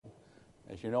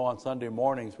As you know, on Sunday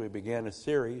mornings we began a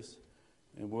series,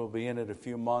 and we'll be in it a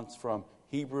few months from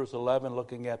Hebrews 11,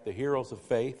 looking at the heroes of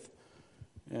faith.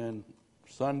 And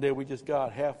Sunday we just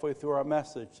got halfway through our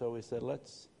message, so we said,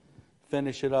 let's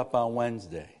finish it up on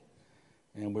Wednesday.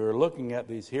 And we were looking at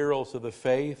these heroes of the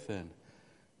faith, and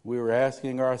we were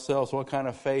asking ourselves, what kind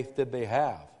of faith did they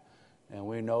have? And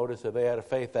we noticed that they had a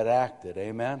faith that acted.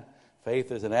 Amen? Faith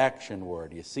is an action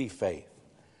word. You see faith.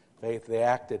 Faith, they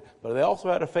acted. But they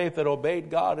also had a faith that obeyed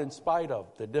God in spite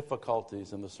of the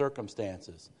difficulties and the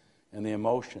circumstances and the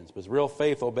emotions. Because real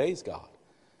faith obeys God.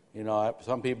 You know,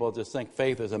 some people just think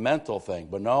faith is a mental thing.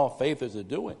 But no, faith is a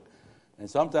doing. And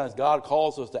sometimes God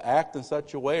calls us to act in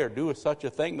such a way or do such a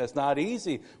thing that's not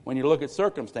easy when you look at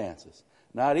circumstances.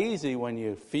 Not easy when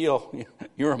you feel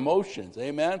your emotions.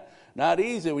 Amen? Not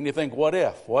easy when you think, what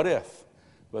if? What if?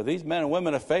 But these men and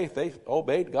women of faith, they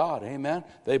obeyed God. Amen?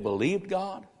 They believed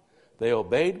God. They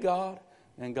obeyed God,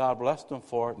 and God blessed them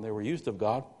for it, and they were used of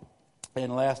God.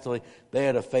 And lastly, they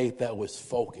had a faith that was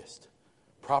focused,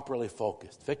 properly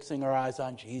focused, fixing our eyes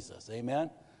on Jesus.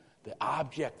 Amen? The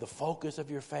object, the focus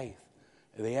of your faith.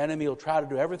 And the enemy will try to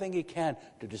do everything he can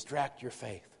to distract your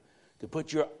faith, to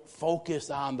put your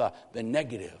focus on the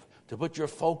negative, to put your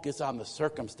focus on the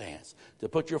circumstance, to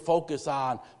put your focus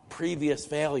on previous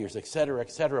failures, etc.,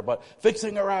 etc. But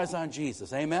fixing our eyes on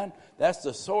Jesus. Amen? That's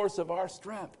the source of our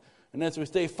strength. And as we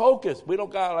stay focused, we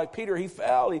don't got like Peter, he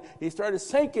fell. He started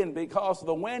sinking because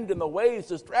the wind and the waves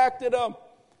distracted him.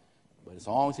 But as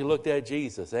long as he looked at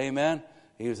Jesus, amen,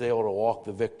 he was able to walk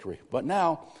the victory. But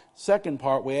now, second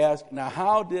part, we ask, now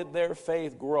how did their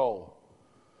faith grow?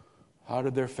 How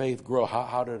did their faith grow?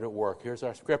 How did it work? Here's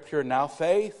our scripture. Now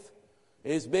faith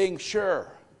is being sure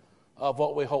of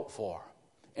what we hope for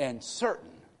and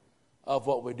certain of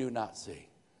what we do not see.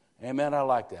 Amen, I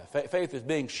like that. Faith is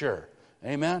being sure.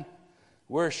 Amen.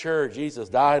 We're sure Jesus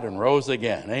died and rose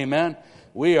again. Amen.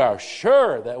 We are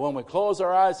sure that when we close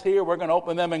our eyes here, we're going to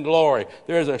open them in glory.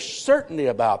 There's a certainty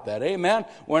about that. Amen.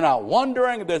 We're not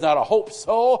wondering. There's not a hope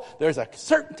so. There's a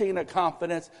certainty and a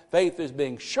confidence. Faith is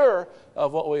being sure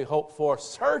of what we hope for,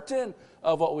 certain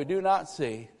of what we do not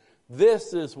see.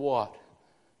 This is what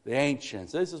the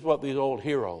ancients, this is what these old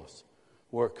heroes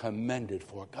were commended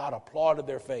for. God applauded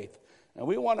their faith. And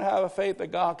we want to have a faith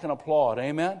that God can applaud.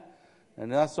 Amen. And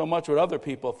not so much what other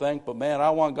people think, but man,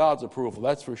 I want God's approval,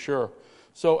 that's for sure.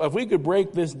 So if we could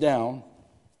break this down,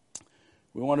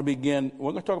 we want to begin,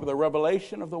 we're going to talk about the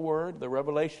revelation of the Word, the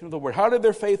revelation of the Word. How did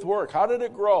their faith work? How did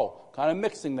it grow? Kind of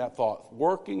mixing that thought,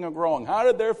 working and growing. How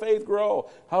did their faith grow?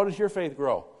 How does your faith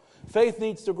grow? Faith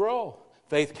needs to grow.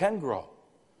 Faith can grow.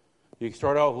 You can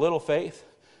start out with little faith,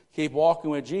 keep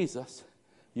walking with Jesus,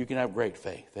 you can have great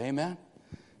faith. Amen?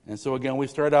 And so again, we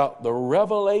start out the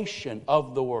revelation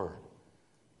of the Word.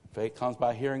 Faith comes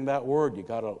by hearing that word. You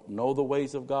got to know the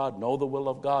ways of God, know the will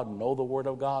of God, know the word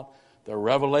of God, the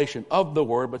revelation of the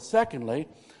word. But secondly,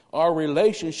 our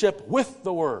relationship with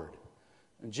the word.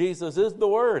 And Jesus is the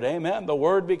word. Amen. The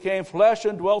word became flesh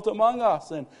and dwelt among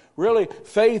us. And really,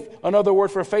 faith, another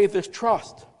word for faith is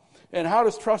trust. And how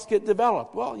does trust get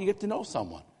developed? Well, you get to know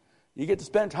someone. You get to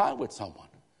spend time with someone.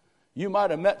 You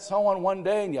might have met someone one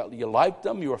day and you liked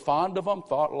them, you were fond of them,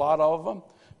 thought a lot of them.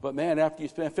 But man, after you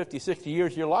spend 50, 60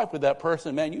 years of your life with that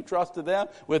person, man, you trusted them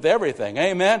with everything.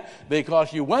 Amen?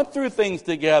 Because you went through things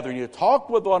together and you talked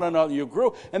with one another, you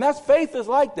grew. And that's faith is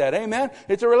like that. Amen?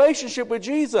 It's a relationship with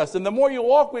Jesus. And the more you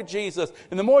walk with Jesus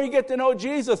and the more you get to know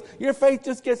Jesus, your faith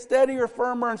just gets steadier,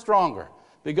 firmer, and stronger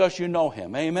because you know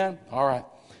Him. Amen? All right.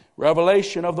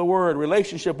 Revelation of the Word,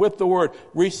 relationship with the Word,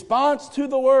 response to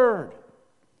the Word.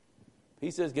 He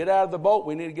says, get out of the boat,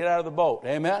 we need to get out of the boat.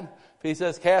 Amen? If He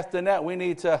says, cast the net, we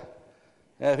need to.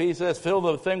 If He says, fill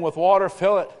the thing with water,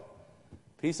 fill it.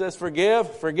 If He says,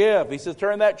 forgive, forgive. If He says,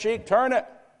 turn that cheek, turn it.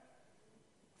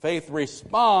 Faith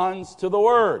responds to the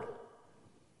Word.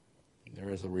 There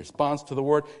is a response to the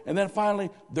Word. And then finally,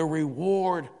 the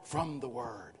reward from the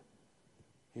Word.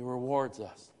 He rewards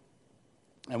us.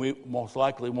 And we most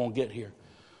likely won't get here.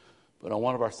 But on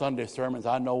one of our Sunday sermons,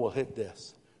 I know we'll hit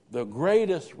this. The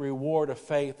greatest reward of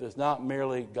faith is not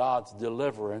merely God's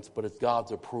deliverance, but it's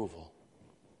God's approval.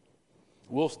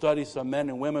 We'll study some men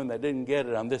and women that didn't get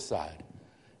it on this side.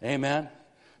 Amen?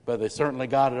 But they certainly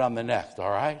got it on the next, all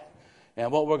right?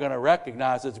 And what we're going to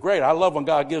recognize, it's great. I love when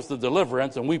God gives the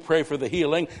deliverance, and we pray for the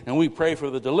healing, and we pray for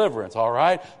the deliverance, all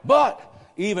right? But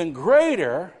even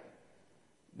greater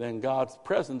than God's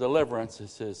present deliverance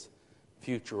is His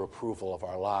future approval of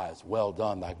our lives. Well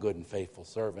done, thy good and faithful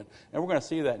servant. And we're going to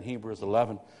see that in Hebrews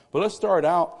 11. But let's start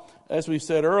out, as we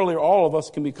said earlier, all of us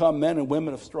can become men and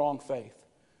women of strong faith.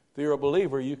 If you're a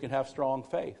believer, you can have strong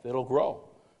faith. It'll grow.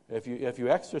 if you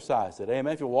exercise it.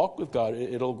 Amen. If you walk with God,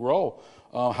 it'll grow.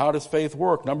 How does faith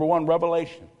work? Number one,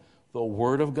 revelation. The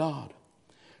Word of God.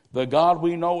 The God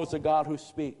we know is a God who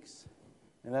speaks.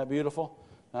 Isn't that beautiful?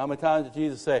 How many times did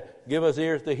Jesus say, give us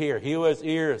ears to hear? He who has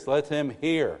ears, let him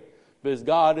hear. Because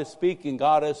God is speaking,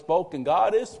 God has spoken,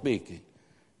 God is speaking.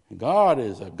 God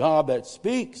is a God that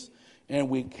speaks, and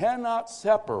we cannot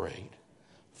separate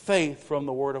faith from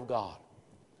the Word of God.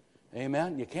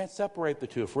 Amen? You can't separate the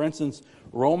two. For instance,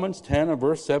 Romans 10 and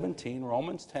verse 17.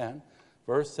 Romans 10,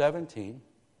 verse 17.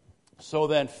 So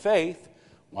then faith,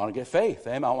 I want to get faith.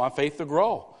 Amen? I want faith to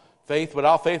grow. Faith,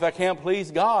 without faith I can't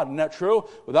please God. Isn't that true?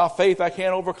 Without faith I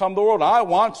can't overcome the world. I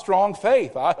want strong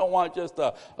faith. I don't want just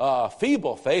a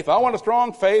feeble faith. I want a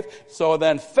strong faith. So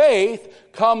then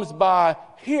faith comes by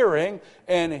hearing,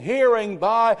 and hearing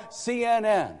by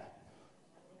CNN.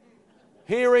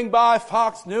 Hearing by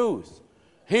Fox News.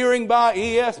 Hearing by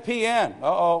ESPN.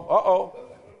 Uh-oh.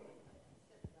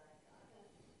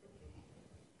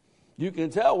 You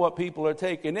can tell what people are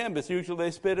taking in, but usually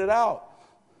they spit it out.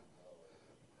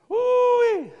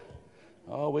 Woo-wee.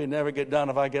 Oh, we never get done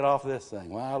if I get off this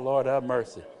thing. My Lord, have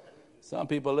mercy. Some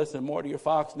people listen more to your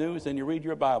Fox News than you read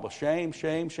your Bible. Shame,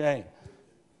 shame, shame.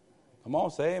 Come on,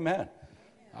 say amen.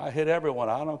 I hit everyone.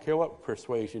 I don't care what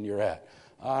persuasion you're at.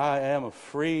 I am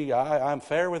free. I'm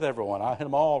fair with everyone. I hit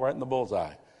them all right in the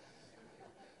bullseye.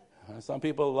 Some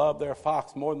people love their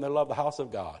Fox more than they love the house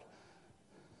of God.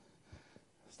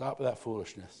 Stop with that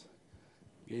foolishness.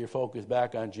 Get your focus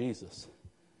back on Jesus.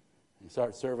 And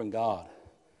start serving God.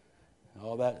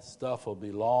 All that stuff will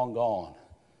be long gone.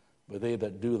 But they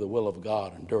that do the will of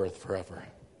God endureth forever.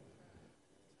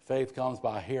 Faith comes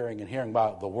by hearing, and hearing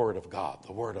by the Word of God.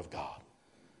 The Word of God.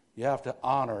 You have to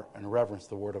honor and reverence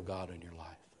the Word of God in your life.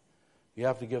 You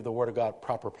have to give the Word of God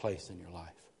proper place in your life.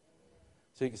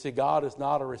 So you can see God is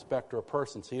not a respecter of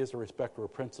persons. He is a respecter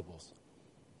of principles.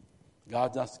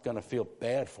 God's not going to feel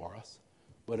bad for us.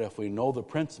 But if we know the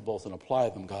principles and apply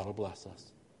them, God will bless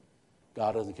us.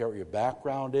 God doesn't care what your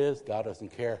background is. God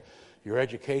doesn't care your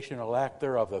education or lack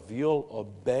thereof. If you'll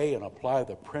obey and apply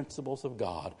the principles of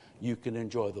God, you can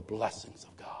enjoy the blessings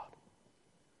of God.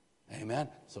 Amen?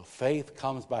 So faith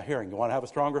comes by hearing. You want to have a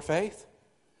stronger faith?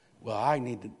 Well, I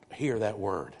need to hear that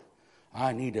word.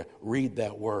 I need to read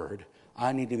that word.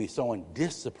 I need to be so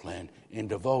disciplined and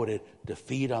devoted to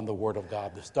feed on the Word of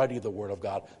God, to study the Word of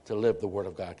God, to live the Word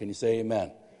of God. Can you say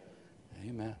amen?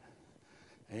 Amen.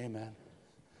 Amen.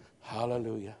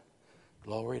 Hallelujah.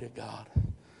 Glory to God.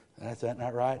 That's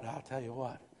not right? I'll tell you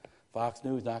what. Fox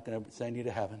News is not going to send you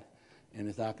to heaven, and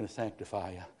it's not going to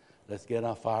sanctify you. Let's get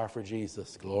on fire for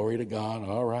Jesus. Glory to God.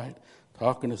 All right.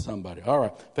 Talking to somebody. All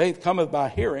right. Faith cometh by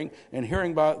hearing, and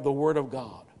hearing by the Word of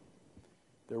God.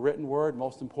 The written Word,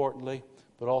 most importantly,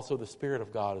 but also the Spirit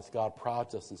of God as God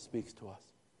prods us and speaks to us.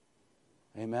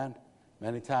 Amen?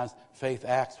 Many times, faith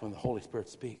acts when the Holy Spirit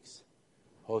speaks.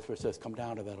 Holy Spirit says, come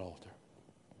down to that altar.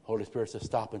 Holy Spirit says,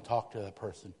 stop and talk to that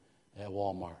person at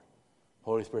Walmart.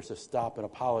 Holy Spirit says, stop and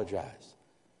apologize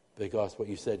because what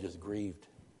you said just grieved.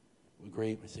 We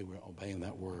grieve and say we're obeying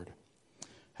that word.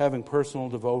 Having personal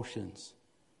devotions,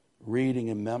 reading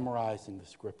and memorizing the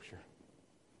Scripture,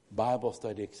 Bible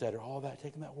study, etc. All that,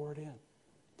 taking that word in.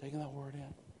 Taking that word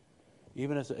in.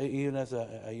 Even as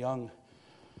a young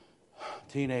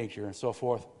teenager and so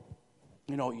forth,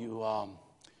 you know,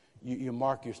 you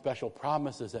mark your special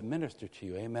promises that minister to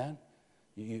you. Amen?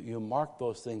 You mark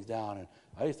those things down. And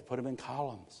I used to put them in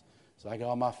columns. So I got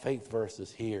all my faith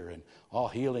verses here, and all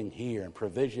healing here, and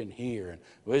provision here, and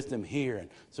wisdom here. And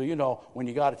so, you know, when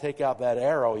you got to take out that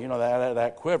arrow, you know,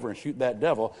 that quiver and shoot that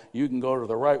devil, you can go to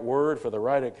the right word for the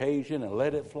right occasion and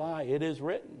let it fly. It is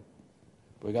written.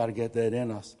 We got to get that in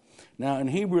us. Now, in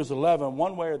Hebrews 11,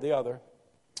 one way or the other,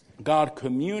 God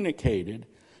communicated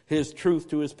His truth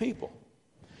to His people.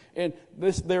 And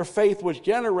their faith was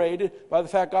generated by the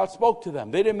fact God spoke to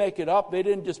them. They didn't make it up. They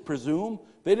didn't just presume.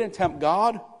 They didn't tempt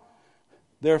God.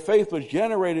 Their faith was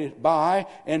generated by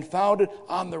and founded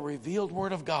on the revealed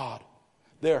Word of God.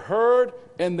 They heard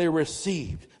and they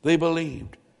received. They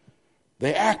believed.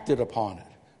 They acted upon it.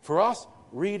 For us,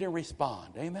 read and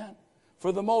respond. Amen?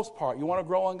 For the most part, you want to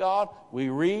grow in God? We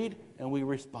read and we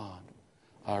respond.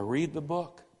 I read the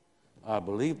book. I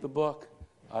believe the book.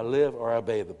 I live or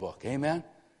obey the book. Amen?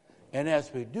 And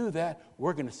as we do that,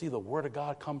 we're going to see the Word of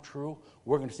God come true.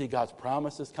 We're going to see God's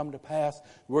promises come to pass.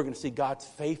 We're going to see God's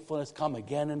faithfulness come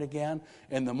again and again.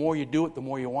 And the more you do it, the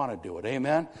more you want to do it.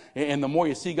 Amen? And the more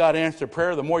you see God answer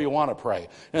prayer, the more you want to pray.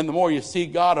 And the more you see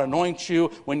God anoint you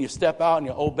when you step out and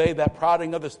you obey that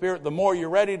prodding of the Spirit, the more you're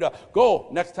ready to go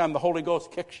next time the Holy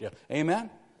Ghost kicks you. Amen?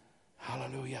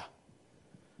 Hallelujah.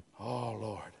 Oh,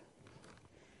 Lord.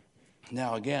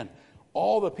 Now again,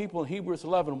 all the people in Hebrews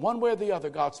 11, one way or the other,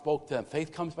 God spoke to them.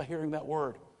 Faith comes by hearing that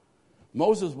word.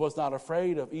 Moses was not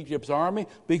afraid of Egypt's army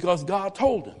because God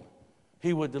told him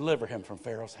he would deliver him from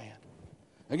Pharaoh's hand.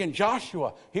 Again,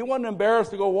 Joshua, he wasn't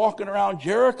embarrassed to go walking around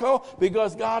Jericho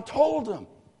because God told him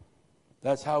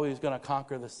that's how he was going to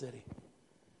conquer the city.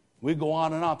 We go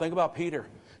on and on. Think about Peter.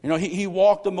 He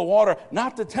walked in the water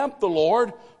not to tempt the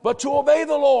Lord, but to obey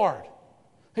the Lord.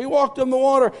 He walked in the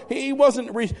water. He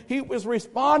was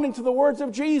responding to the words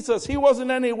of Jesus. He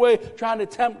wasn't in any way trying to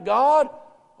tempt God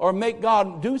or make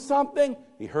God do something.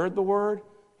 He heard the word.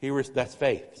 That's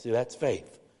faith. See, that's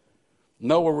faith.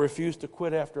 Noah refused to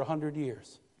quit after 100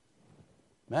 years.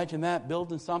 Imagine that,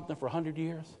 building something for 100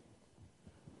 years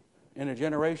in a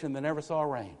generation that never saw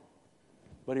rain.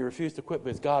 But he refused to quit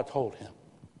because God told him,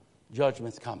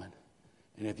 judgment's coming.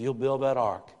 And if you'll build that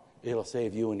ark, it'll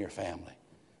save you and your family.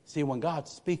 See, when God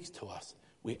speaks to us,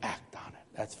 we act on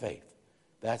it. That's faith.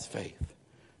 That's faith.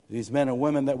 These men and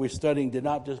women that we're studying did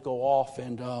not just go off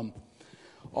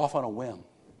off on a whim.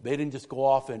 They didn't just go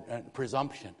off in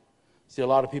presumption. See, a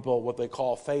lot of people, what they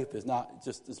call faith is not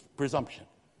just is presumption.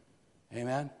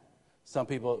 Amen? Some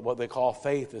people, what they call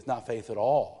faith is not faith at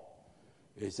all.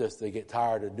 It's just they get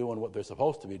tired of doing what they're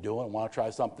supposed to be doing and want to try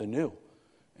something new.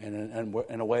 And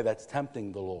in a way that's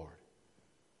tempting the Lord.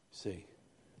 See,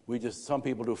 some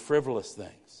people do frivolous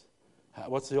things.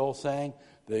 What's the old saying?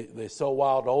 They sow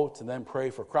wild oats and then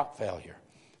pray for crop failure.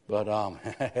 But,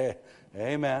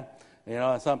 amen.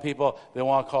 And some people, they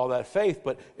want to call that faith,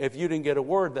 but if you didn't get a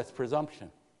word, that's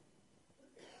presumption.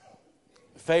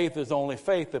 Faith is only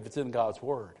faith if it's in God's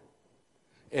word.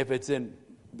 If it's in,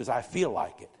 because I feel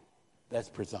like it, that's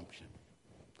presumption.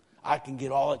 I can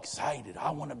get all excited.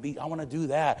 I want to do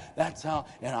that. That's how,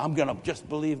 and I'm going to just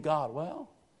believe God. Well,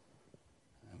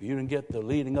 if you didn't get the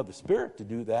leading of the Spirit to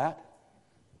do that,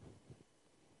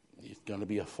 it's going to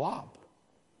be a flop.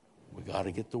 We've got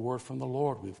to get the word from the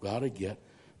Lord. We've got to get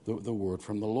the word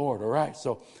from the Lord. All right.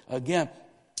 So again,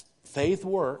 faith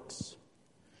works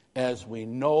as we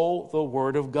know the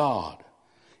word of God.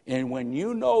 And when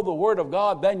you know the word of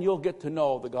God, then you'll get to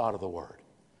know the God of the word.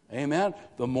 Amen.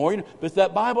 The more because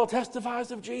that Bible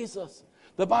testifies of Jesus.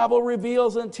 The Bible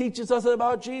reveals and teaches us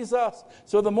about Jesus.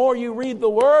 So the more you read the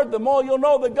word, the more you'll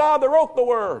know the God that wrote the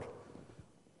word.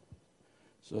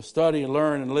 So study,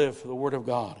 learn, and live the word of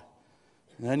God.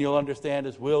 And then you'll understand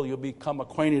his will. You'll become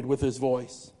acquainted with his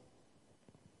voice.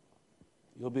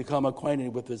 You'll become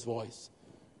acquainted with his voice.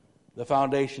 The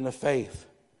foundation of faith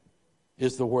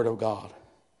is the word of God.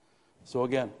 So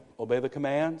again, obey the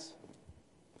commands,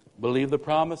 believe the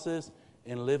promises,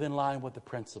 and live in line with the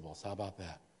principles. How about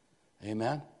that?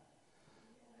 Amen?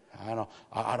 I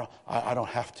don't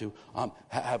have to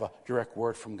have a direct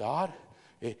word from God.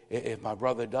 If my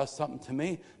brother does something to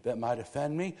me that might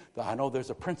offend me, I know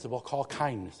there's a principle called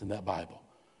kindness in that Bible.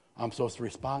 I'm supposed to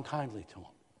respond kindly to him.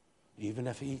 Even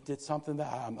if he did something that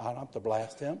I don't have to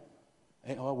blast him.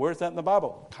 Where's that in the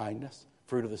Bible? Kindness,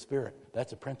 fruit of the Spirit.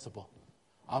 That's a principle.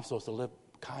 I'm supposed to live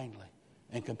kindly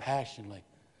and compassionately.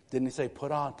 Didn't he say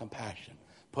put on compassion,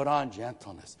 put on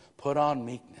gentleness, put on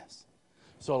meekness?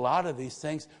 So a lot of these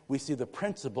things, we see the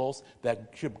principles that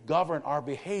should govern our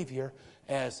behavior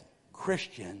as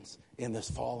Christians in this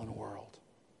fallen world.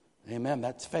 Amen.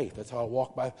 That's faith. That's how I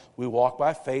walk by. We walk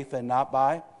by faith and not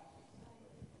by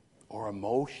or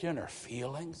emotion or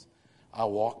feelings. I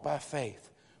walk by faith.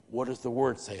 What does the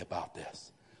word say about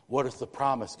this? What is the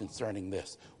promise concerning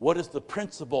this? What is the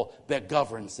principle that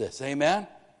governs this? Amen?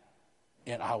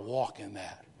 And I walk in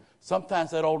that. Sometimes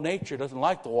that old nature doesn't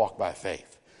like to walk by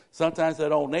faith. Sometimes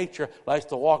that old nature likes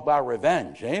to walk by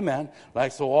revenge. Amen?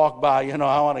 Likes to walk by,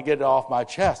 I want to get it off my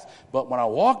chest. But when I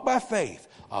walk by faith,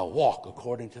 I walk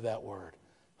according to that word.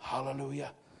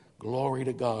 Hallelujah. Glory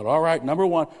to God. All right, number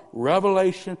one,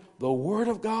 revelation, the word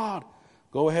of God.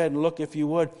 Go ahead and look, if you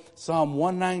would, Psalm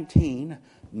 119,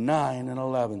 9 and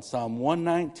 11. Psalm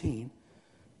 119.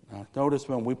 Now, notice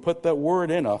when we put that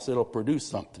word in us, it'll produce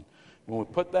something. When we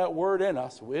put that word in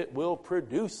us, it will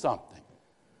produce something.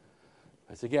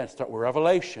 Let's again start with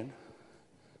revelation.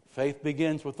 Faith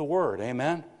begins with the word.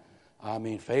 Amen?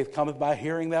 Faith cometh by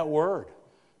hearing that word.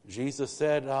 Jesus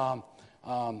said,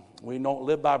 we don't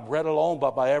live by bread alone,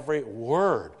 but by every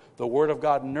word. The word of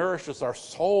God nourishes our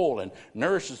soul and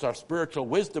nourishes our spiritual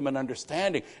wisdom and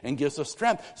understanding and gives us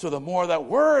strength. So the more of that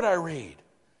word I read,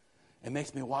 it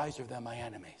makes me wiser than my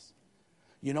enemies.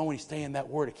 When you stay in that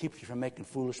word, it keeps you from making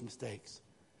foolish mistakes.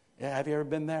 Yeah, have you ever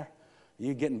been there?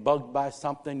 You're getting bugged by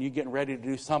something, you're getting ready to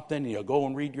do something, and you go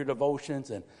and read your devotions,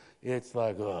 and It's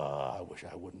like, oh, I wish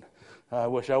I wouldn't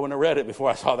have read it before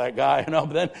I saw that guy.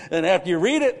 But then after you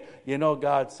read it,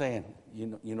 God's saying,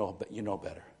 you know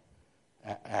better.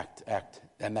 Act.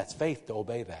 And that's faith to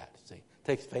obey that. See, it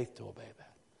takes faith to obey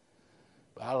that.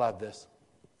 But I love this.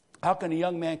 How can a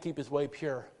young man keep his way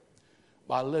pure?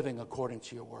 By living according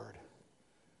to your word.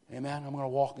 Amen. I'm going to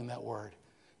walk in that word.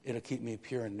 It'll keep me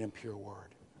pure in an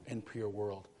impure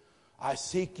world. I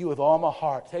seek you with all my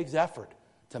heart. It takes effort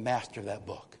to master that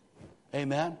book.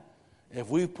 Amen. If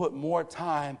we put more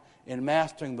time in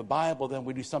mastering the Bible than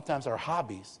we do sometimes our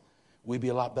hobbies, we'd be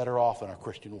a lot better off in our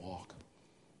Christian walk.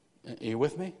 Are you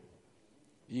with me?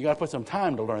 You got to put some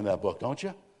time to learn that book, don't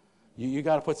you? You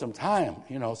got to put some time.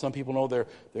 Some people know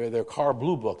their car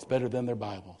blue books better than their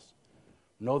Bibles.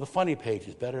 Know the funny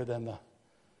pages better than the...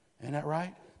 Isn't that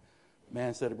right?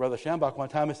 Man said to Brother Schambach one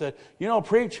time, he said,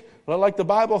 preach like the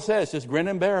Bible says, just grin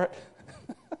and bear it.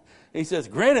 He says,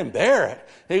 grin and bear it.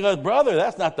 He goes, brother,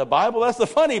 that's not the Bible, that's the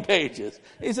funny pages.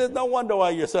 He says, no wonder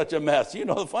why you're such a mess. You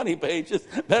know the funny pages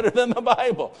better than the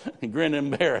Bible. And grin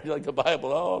and bear it, like the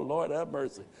Bible. Oh, Lord, have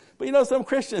mercy. But some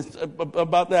Christians,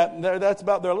 about that's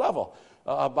about their level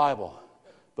of Bible.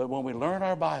 But when we learn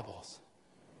our Bibles,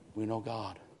 we know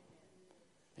God.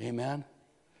 Amen?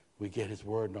 We get his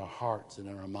word in our hearts and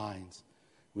in our minds.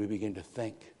 We begin to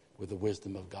think with the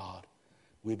wisdom of God.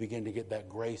 We begin to get that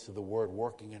grace of the word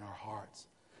working in our hearts.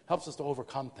 Helps us to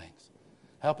overcome things.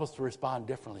 Help us to respond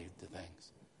differently to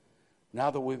things.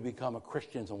 Now that we've become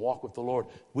Christians and walk with the Lord,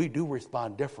 we do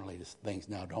respond differently to things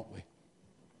now, don't we?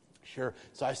 Sure.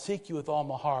 So I seek you with all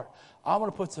my heart. I'm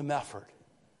going to put some effort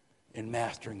in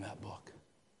mastering that book.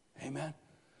 Amen.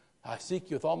 I seek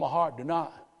you with all my heart. Do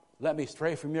not let me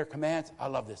stray from your commands. I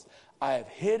love this. I have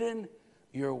hidden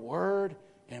your word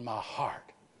in my heart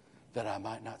that I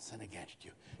might not sin against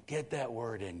you. Get that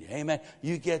word in you. Amen.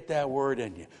 You get that word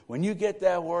in you. When you get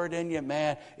that word in you,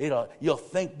 man, you'll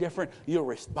think different. You'll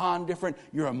respond different.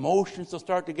 Your emotions will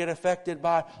start to get affected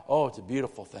by it. Oh, it's a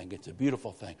beautiful thing. It's a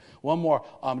beautiful thing. One more.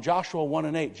 Joshua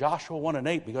 1:8. Joshua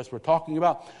 1:8, because we're talking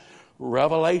about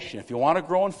revelation. If you want to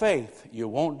grow in faith, you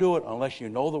won't do it unless you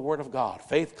know the word of God.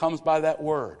 Faith comes by that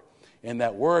word. And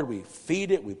that word, we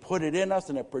feed it, we put it in us,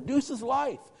 and it produces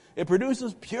life. It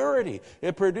produces purity.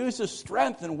 It produces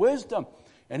strength and wisdom.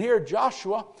 And here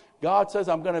Joshua, God says,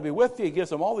 I'm going to be with you. He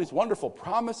gives him all these wonderful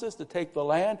promises to take the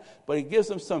land, but he gives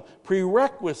him some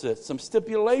prerequisites, some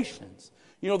stipulations.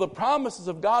 The promises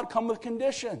of God come with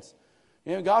conditions.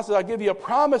 God says, I'll give you a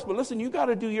promise, but listen, you got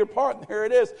to do your part. And here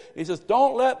it is. He says,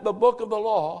 don't let the book of the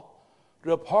law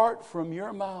depart from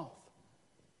your mouth.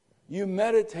 You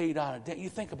meditate on it. You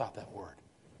think about that word.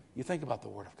 You think about the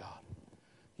word of God.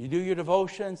 You do your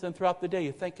devotions, and throughout the day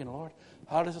you're thinking, Lord,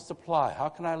 how does this apply? How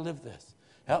can I live this?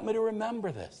 Help me to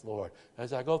remember this, Lord,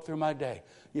 as I go through my day.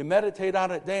 You meditate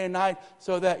on it day and night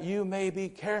so that you may be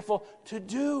careful to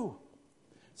do.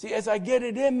 See, as I get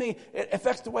it in me, it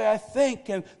affects the way I think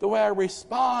and the way I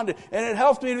respond, and it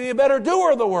helps me to be a better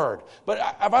doer of the word. But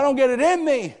if I don't get it in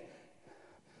me,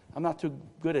 I'm not too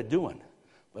good at doing.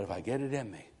 But if I get it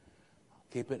in me,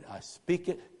 keep it, I speak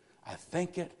it, I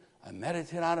think it, I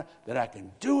meditate on it, that I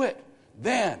can do it,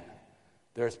 then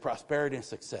there's prosperity and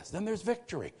success. Then there's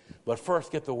victory. But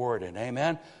first get the word in,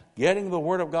 amen? Getting the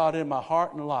word of God in my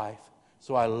heart and life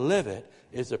so I live it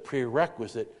is a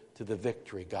prerequisite to the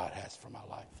victory God has for my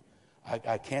life.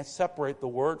 I can't separate the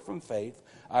word from faith.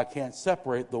 I can't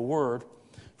separate the word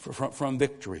from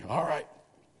victory. All right.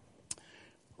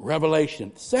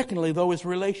 Revelation. Secondly, though, is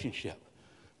relationship.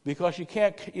 Because you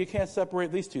can't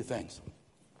separate these two things.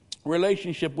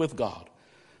 Relationship with God.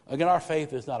 Again, our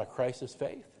faith is not a crisis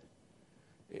faith.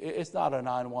 It's not a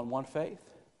 911 faith.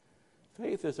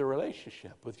 Faith is a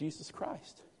relationship with Jesus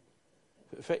Christ.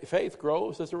 Faith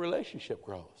grows as a relationship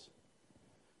grows.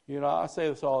 I say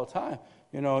this all the time.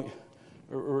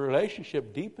 A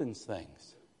relationship deepens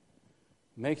things,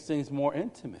 makes things more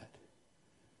intimate.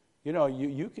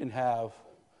 You can have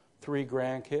 3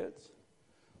 grandkids.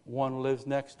 One lives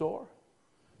next door.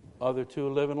 Other 2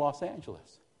 live in Los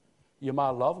Angeles. You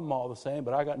might love them all the same,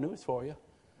 but I got news for you.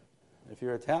 If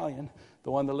you're Italian,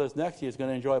 the one that lives next to you is going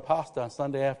to enjoy pasta on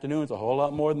Sunday afternoons a whole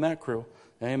lot more than that crew.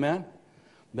 Amen?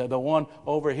 The one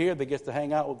over here that gets to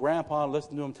hang out with Grandpa and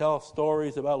listen to him tell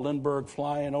stories about Lindbergh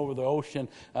flying over the ocean.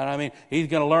 And he's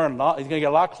going to learn a lot. He's going to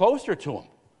get a lot closer to him.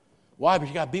 Why? Because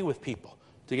you got to be with people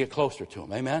to get closer to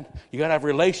them. Amen? You got to have a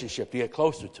relationship to get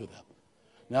closer to them.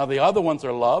 Now, the other ones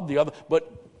are loved,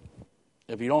 but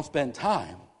if you don't spend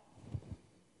time,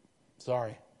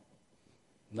 sorry,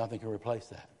 nothing can replace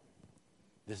that.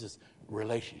 This is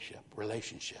relationship.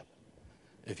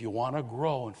 If you want to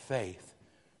grow in faith,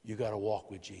 you got to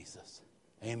walk with Jesus.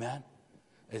 Amen?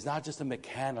 It's not just a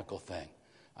mechanical thing.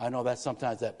 I know that's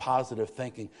sometimes that positive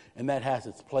thinking, and that has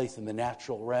its place in the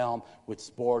natural realm with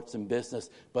sports and business.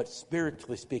 But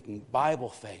spiritually speaking, Bible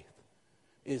faith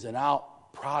is an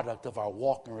out product of our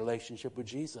walk and relationship with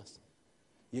Jesus.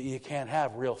 You can't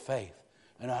have real faith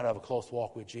and not have a close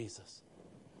walk with Jesus.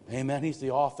 Amen. He's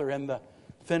the author and the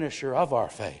finisher of our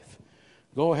faith.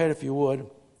 Go ahead if you would.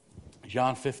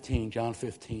 John 15.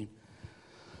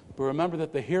 But remember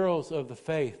that the heroes of the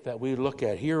faith that we look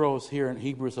at, heroes here in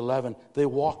Hebrews 11, they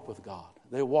walked with God.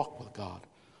 They walked with God.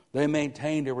 They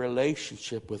maintained a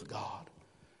relationship with God.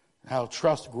 How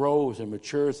trust grows and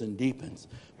matures and deepens.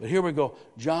 But here we go.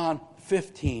 John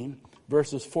 15,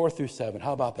 verses 4 through 7.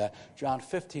 How about that? John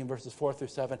 15, verses 4 through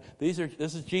 7. This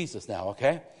is Jesus now,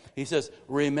 okay? He says,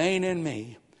 remain in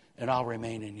me, and I'll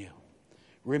remain in you.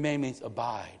 Remain means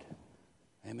abide.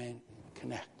 Amen.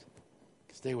 Connect.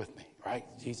 Stay with me, right?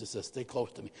 Jesus says, stay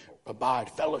close to me. Abide,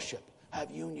 fellowship,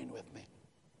 have union with me.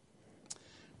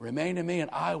 Remain in me, and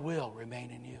I will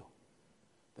remain in you.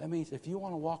 That means if you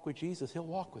want to walk with Jesus, he'll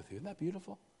walk with you. Isn't that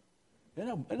beautiful?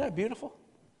 Isn't that beautiful?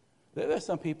 There's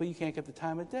some people you can't get the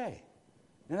time of day.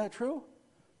 Isn't that true?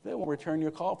 They won't return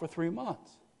your call for 3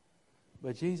 months.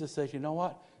 But Jesus says, you know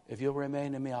what? If you'll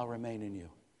remain in me, I'll remain in you.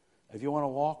 If you want to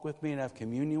walk with me and have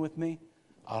communion with me,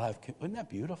 isn't that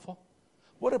beautiful?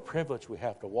 What a privilege we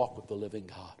have to walk with the living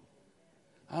God.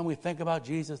 And we think about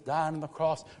Jesus dying on the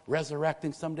cross,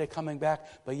 resurrecting, someday coming back.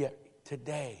 But yet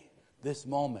today, this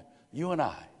moment, you and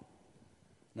I,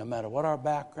 no matter what our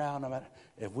background, no matter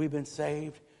if we've been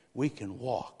saved, we can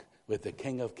walk with the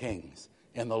King of Kings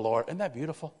and the Lord. Isn't that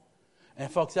beautiful?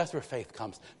 And folks, that's where faith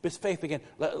comes. But faith, again,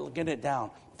 get it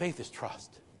down. Faith is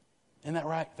trust. Isn't that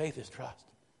right? Faith is trust.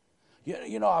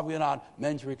 You know, I've been on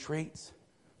men's retreats.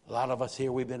 A lot of us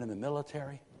here, we've been in the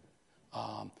military.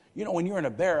 You know, when you're in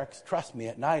a barracks, trust me,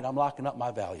 at night, I'm locking up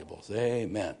my valuables.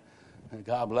 Amen.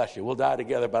 God bless you. We'll die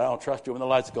together, but I don't trust you when the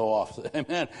lights go off.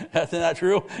 Amen. Isn't that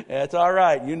true? It's all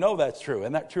right. You know that's true.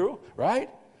 Isn't that true? Right?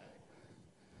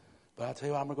 But I'll tell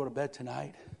you what, I'm going to go to bed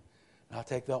tonight. And I'll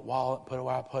take that wallet, put it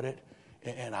where I put it,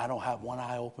 and I don't have one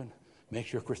eye open. Make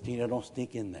sure Christina don't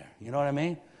sneak in there. You know what I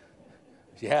mean?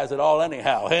 She has it all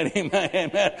anyhow.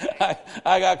 Amen.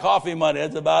 I got coffee money.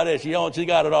 That's about it. She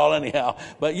got it all anyhow.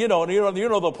 But you know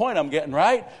the point I'm getting,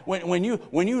 right? When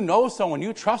you know someone,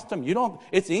 you trust them.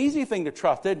 It's an easy thing to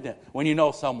trust, isn't it? When you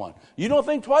know someone, you don't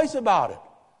think twice about it.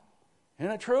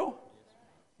 Isn't it true?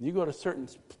 You go to certain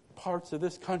parts of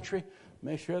this country,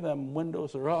 make sure them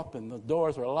windows are up and the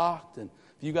doors are locked, and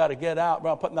if you got to get out,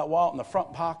 well, putting that wallet in the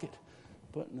front pocket,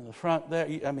 putting it in the front there.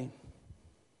 I mean,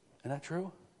 isn't that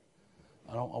true?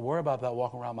 I don't worry about that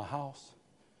walking around my house.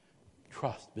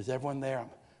 Trust. Because everyone there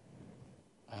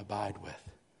I abide with.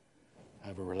 I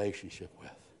have a relationship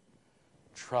with.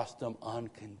 Trust them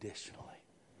unconditionally.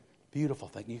 Beautiful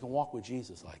thing. You can walk with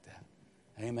Jesus like that.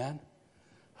 Amen?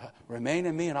 Remain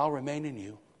in me and I'll remain in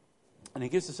you. And he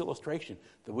gives this illustration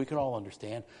that we can all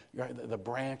understand. The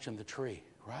branch and the tree,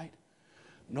 right?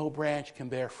 No branch can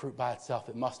bear fruit by itself.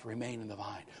 It must remain in the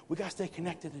vine. We got to stay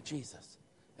connected to Jesus.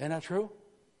 Isn't that true?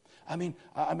 I mean,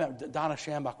 Donna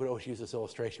Schambach would always use this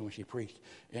illustration when she preached.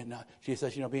 And she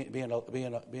says, you know, being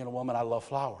a woman, I love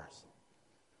flowers,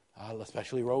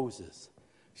 especially roses.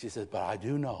 She says, but I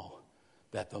do know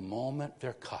that the moment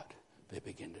they're cut, they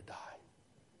begin to die.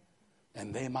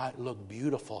 And they might look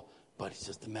beautiful, but it's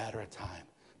just a matter of time.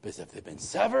 Because if they've been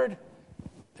severed,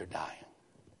 they're dying.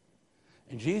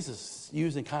 And Jesus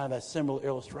using kind of that similar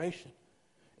illustration.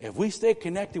 If we stay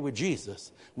connected with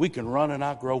Jesus, we can run and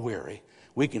not grow weary.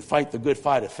 We can fight the good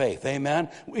fight of faith. Amen?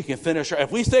 We can finish.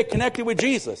 If we stay connected with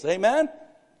Jesus. Amen?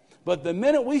 But the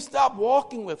minute we stop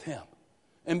walking with him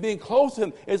and being close to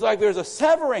him, it's like there's a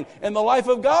severing and the life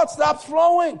of God stops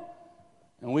flowing.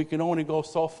 And we can only go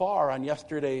so far on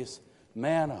yesterday's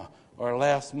manna or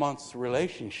last month's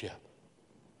relationship.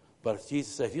 But if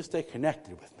Jesus said, if you stay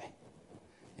connected with me,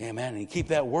 amen, and you keep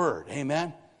that word,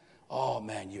 amen, oh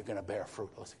man, you're going to bear fruit.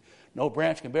 No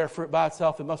branch can bear fruit by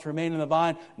itself. It must remain in the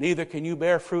vine. Neither can you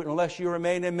bear fruit unless you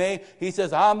remain in me. He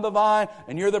says, I'm the vine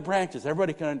and you're the branches.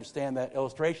 Everybody can understand that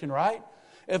illustration, right?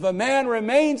 If a man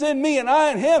remains in me and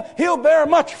I in him, he'll bear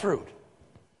much fruit.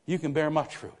 You can bear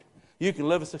much fruit. You can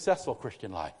live a successful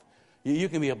Christian life. You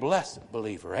can be a blessed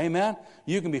believer. Amen?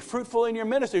 You can be fruitful in your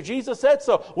ministry. Jesus said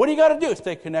so. What do you got to do?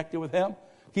 Stay connected with him.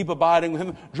 Keep abiding with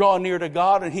him. Draw near to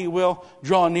God and he will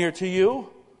draw near to you.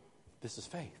 This is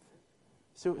faith.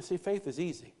 So, see, faith is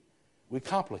easy. We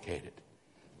complicate it.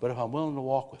 But if I'm willing to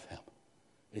walk with him,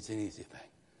 it's an easy thing.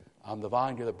 I'm the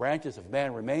vine, you're the branches. If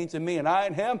man remains in me and I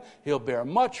in him, he'll bear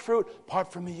much fruit.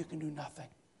 Apart from me, you can do nothing.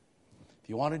 If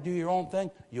you want to do your own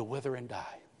thing, you'll wither and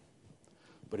die.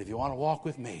 But if you want to walk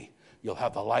with me, you'll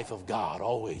have the life of God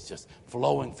always just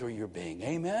flowing through your being.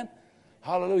 Amen?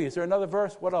 Hallelujah. Is there another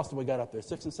verse? What else do we got up there?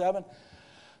 6 and 7?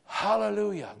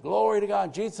 Hallelujah. Glory to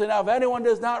God. Jesus said, now if anyone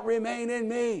does not remain in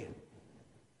me,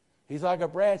 he's like a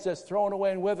branch that's thrown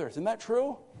away and withers. Isn't that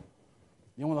true?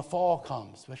 You know, when the fall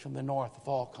comes, especially in the north, the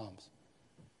fall comes.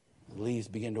 The leaves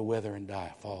begin to wither and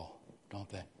die, fall, don't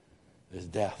they? There's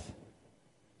death.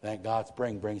 Thank God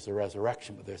spring brings the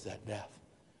resurrection, but there's that death.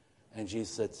 And Jesus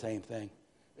said the same thing.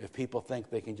 If people think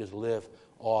they can just live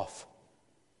off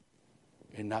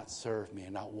and not serve me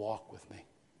and not walk with me,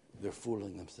 they're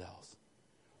fooling themselves.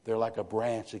 They're like a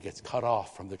branch that gets cut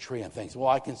off from the tree and thinks, well,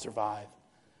 I can survive.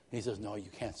 He says, no, you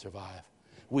can't survive.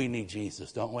 We need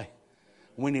Jesus, don't we?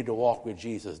 We need to walk with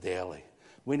Jesus daily.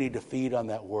 We need to feed on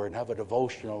that word and have a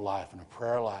devotional life and a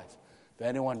prayer life. If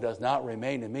anyone does not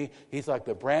remain in me, he's like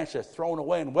the branch that's thrown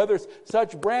away and withers.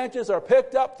 Such branches are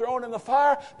picked up, thrown in the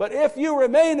fire. But if you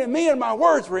remain in me and my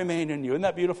words remain in you. Isn't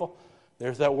that beautiful?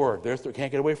 There's that word.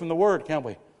 Can't get away from the word, can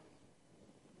we?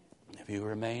 If you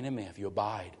remain in me, if you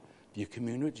abide, if you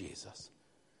commune with Jesus,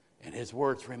 and his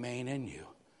words remain in you,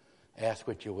 ask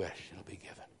what you wish, it'll be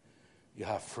given. You'll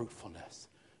have fruitfulness.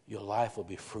 Your life will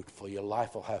be fruitful. Your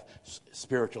life will have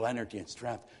spiritual energy and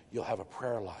strength. You'll have a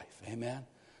prayer life. Amen?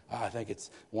 I think it's,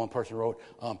 one person wrote,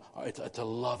 it's a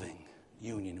loving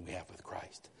union we have with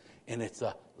Christ. And it's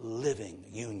a living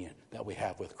union that we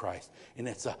have with Christ. And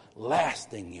it's a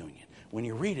lasting union. When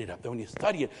you read it up there, when you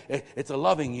study it, it's a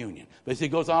loving union. But he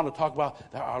goes on to talk about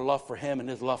our love for him and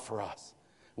his love for us.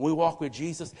 When we walk with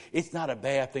Jesus, it's not a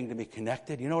bad thing to be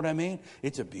connected. You know what I mean?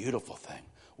 It's a beautiful thing.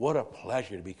 What a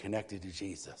pleasure to be connected to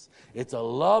Jesus. It's a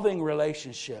loving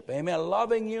relationship. Amen. A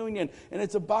loving union. And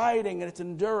it's abiding and it's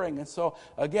enduring. And so,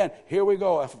 again, here we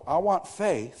go. If I want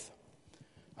faith,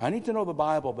 I need to know the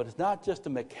Bible, but it's not just a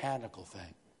mechanical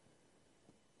thing.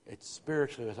 It's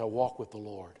spiritually as I walk with the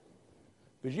Lord.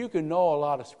 Because you can know a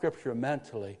lot of Scripture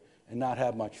mentally and not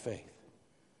have much faith.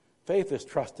 Faith is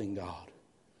trusting God.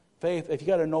 Faith, if you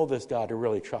got to know this God to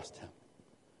really trust him.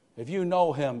 If you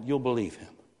know him, you'll believe him.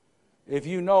 If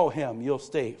you know him, you'll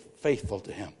stay faithful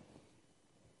to him.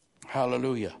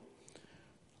 Hallelujah.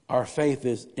 Our faith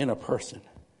is in a person.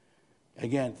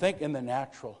 Again, think in the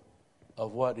natural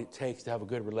of what it takes to have a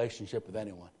good relationship with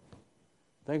anyone.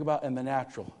 Think about in the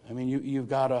natural. I mean, you've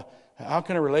got to, how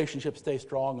can a relationship stay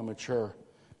strong and mature?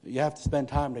 You have to spend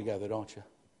time together, don't you?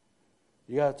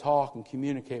 You got to talk and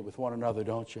communicate with one another,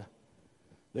 don't you?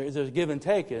 There's a give and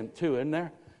take too, isn't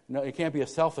there? No, it can't be a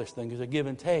selfish thing. There's a give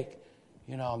and take.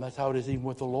 You know, and that's how it is even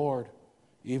with the Lord.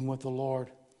 Even with the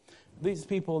Lord. These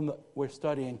people we're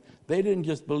studying, they didn't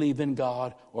just believe in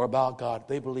God or about God.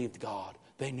 They believed God.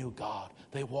 They knew God.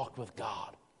 They walked with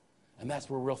God. And that's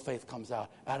where real faith comes out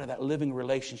of that living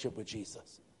relationship with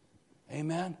Jesus.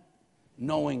 Amen?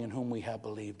 Knowing in whom we have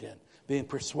believed in. Being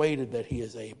persuaded that he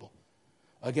is able.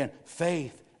 Again,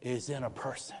 faith is in a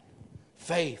person.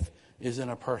 Faith is in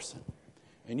a person.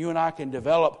 And you and I can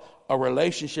develop a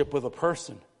relationship with a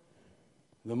person.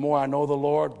 The more I know the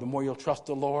Lord, the more you'll trust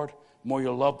the Lord, the more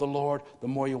you'll love the Lord, the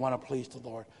more you want to please the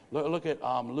Lord. Look at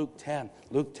Luke 10.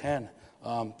 Luke 10,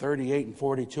 38 and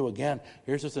 42 again.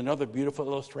 Here's just another beautiful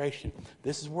illustration.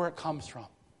 This is where it comes from.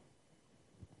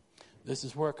 This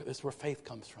is where faith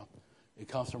comes from. It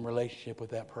comes from relationship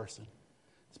with that person.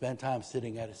 Spend time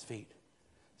sitting at his feet.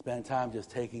 Spend time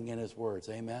just taking in his words.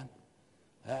 Amen?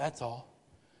 That's all.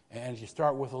 And as you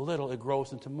start with a little, it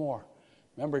grows into more.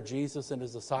 Remember Jesus and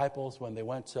his disciples when they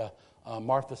went to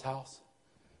Martha's house?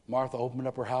 Martha opened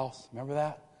up her house. Remember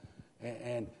that?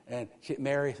 And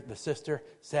Mary, the sister,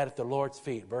 sat at the Lord's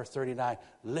feet. Verse 39,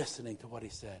 listening to what he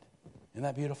said. Isn't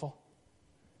that beautiful?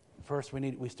 First,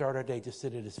 we start our day, just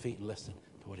sit at his feet and listen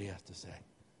to what he has to say.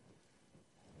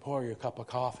 Pour your cup of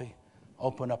coffee.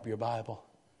 Open up your Bible.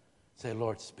 Say,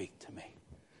 Lord, speak to me.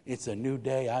 It's a new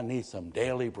day. I need some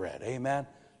daily bread. Amen?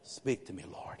 Speak to me,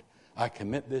 Lord. I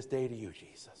commit this day to you,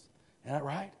 Jesus. Isn't that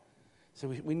right? So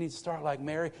we need to start like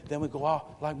Mary, then we go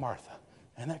out like Martha.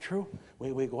 Isn't that true?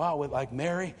 We go out with like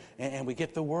Mary, and we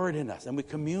get the word in us, and we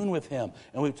commune with him,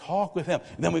 and we talk with him.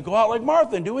 And then we go out like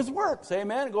Martha and do his works.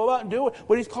 Amen? Go out and do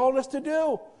what he's called us to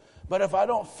do. But if I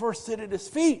don't first sit at his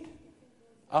feet,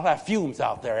 I'll have fumes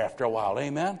out there after a while.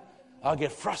 Amen? I'll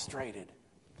get frustrated.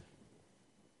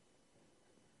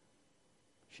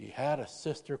 She had a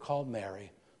sister called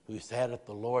Mary who sat at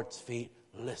the Lord's feet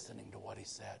listening to what he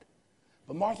said.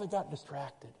 But Martha got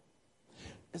distracted.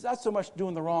 It's not so much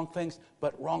doing the wrong things,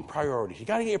 but wrong priorities. You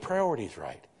got to get your priorities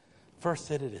right. First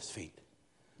sit at his feet,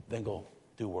 then go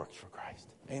do works for Christ.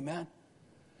 Amen?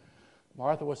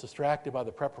 Martha was distracted by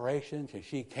the preparations, and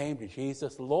she came to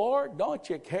Jesus. Lord, don't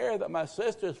you care that my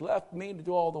sister's left me to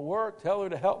do all the work? Tell her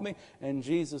to help me. And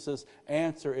Jesus'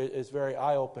 answer is very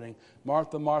eye-opening.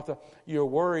 Martha, Martha, you're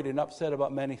worried and upset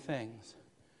about many things.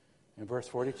 In verse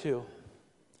 42,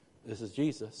 this is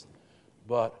Jesus.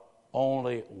 But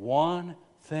only one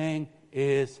thing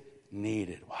is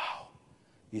needed. Wow.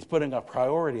 He's putting a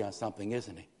priority on something,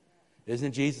 isn't he?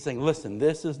 Isn't Jesus saying, listen,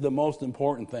 this is the most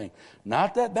important thing.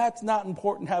 Not that that's not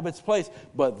important to have its place,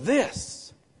 but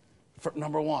this, for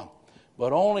number one.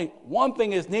 But only one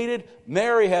thing is needed.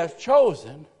 Mary has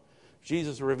chosen.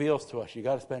 Jesus reveals to us, you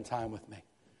got to spend time with me.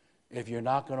 If you're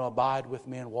not going to abide with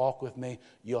me and walk with me,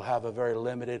 you'll have a very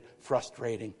limited,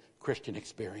 frustrating Christian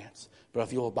experience. But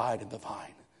if you'll abide in the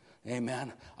vine,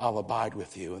 amen, I'll abide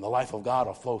with you. And the life of God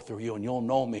will flow through you, and you'll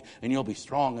know me, and you'll be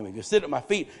strong in me. If you sit at my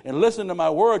feet and listen to my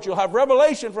words, you'll have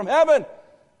revelation from heaven.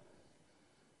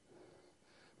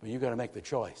 But you've got to make the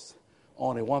choice.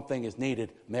 Only one thing is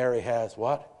needed. Mary has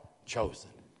what?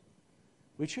 Chosen.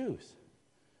 We choose.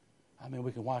 I mean,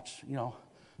 we can watch,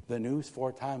 the news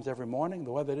 4 times every morning.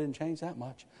 The weather didn't change that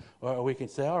much. Or we can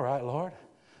say, all right, Lord,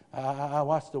 I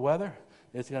watched the weather.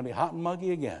 It's going to be hot and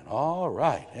muggy again. All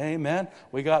right. Amen.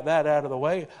 We got that out of the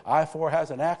way. I-4 has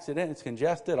an accident. It's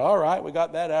congested. All right. We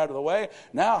got that out of the way.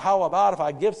 Now, how about if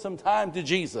I give some time to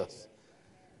Jesus?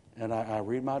 And I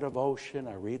read my devotion.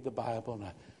 I read the Bible. And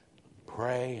I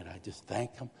pray. And I just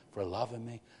thank him for loving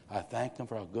me. I thank him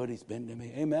for how good he's been to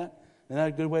me. Amen. Isn't that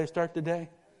a good way to start the day?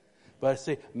 But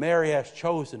see, Mary has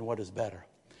chosen what is better.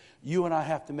 You and I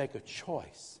have to make a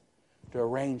choice to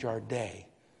arrange our day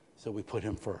so we put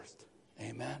him first.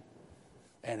 Amen.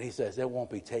 And he says it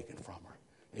won't be taken from her.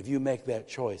 If you make that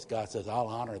choice, God says, I'll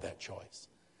honor that choice.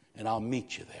 And I'll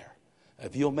meet you there.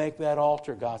 If you'll make that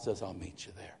altar, God says, I'll meet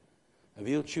you there. If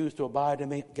you'll choose to abide in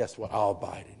me, guess what? I'll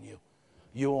abide in you.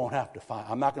 You won't have to find.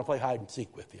 I'm not going to play hide and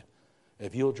seek with you.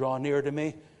 If you'll draw near to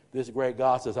me, this great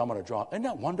God says, I'm going to draw. Isn't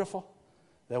that wonderful?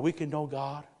 That we can know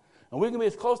God. And we can be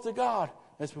as close to God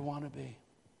as we want to be.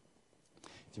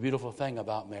 It's a beautiful thing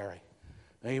about Mary.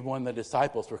 And even when the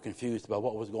disciples were confused about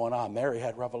what was going on, Mary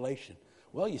had revelation.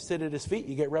 Well, you sit at his feet,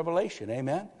 you get revelation.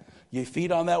 Amen? You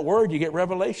feed on that word, you get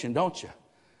revelation, don't you?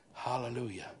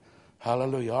 Hallelujah.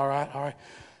 Hallelujah. All right.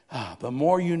 The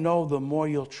more you know, the more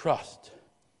you'll trust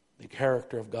the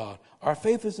character of God. Our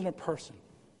faith isn't a person.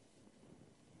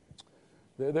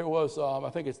 There was, I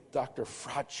think it's Dr.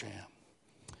 Frodsham.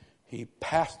 He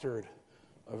pastored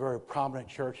a very prominent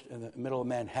church in the middle of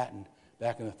Manhattan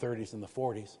back in the 30s and the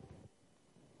 40s.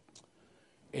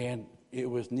 And it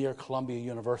was near Columbia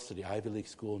University, Ivy League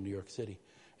school in New York City.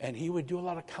 And he would do a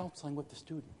lot of counseling with the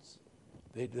students.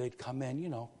 They'd come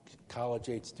in,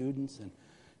 college-age students.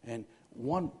 And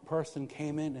one person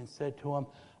came in and said to him,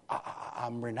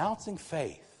 I'm renouncing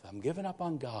faith. I'm giving up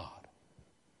on God.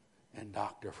 And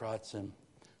Dr. Frodsham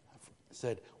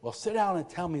said, well, sit down and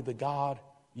tell me the God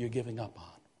you're giving up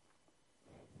on.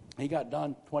 He got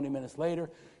done 20 minutes later,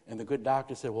 and the good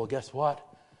doctor said, well, guess what?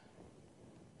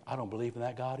 I don't believe in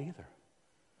that God either.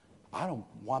 I don't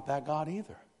want that God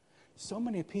either. So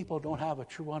many people don't have a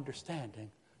true understanding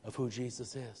of who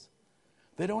Jesus is.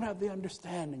 They don't have the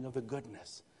understanding of the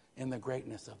goodness and the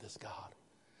greatness of this God.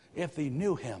 If they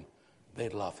knew him,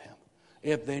 they'd love him.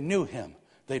 If they knew him,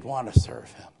 they'd want to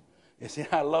serve him. You see,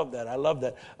 I love that.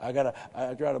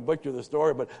 I try to butcher the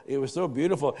story, but it was so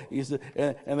beautiful. He said,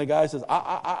 and the guy says,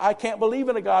 I can't believe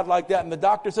in a God like that. And the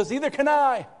doctor says, either can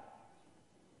I.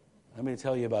 Let me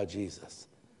tell you about Jesus.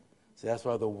 See, that's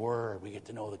why the Word, we get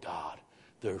to know the God,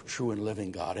 the true and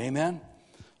living God. Amen?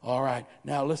 All right.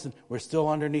 Now, listen, we're still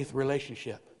underneath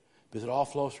relationship because it all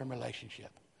flows from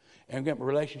relationship. And again,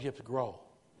 relationships grow.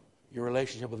 Your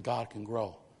relationship with God can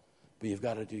grow, but you've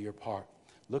got to do your part.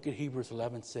 Look at Hebrews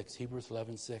 11:6. Hebrews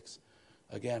 11:6.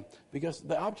 Again, because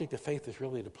the object of faith is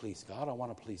really to please God. I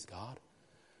want to please God.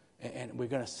 And we're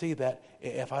going to see that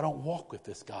if I don't walk with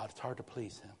this God, it's hard to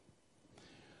please him.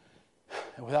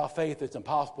 And without faith, it's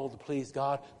impossible to please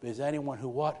God. Because anyone who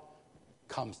what?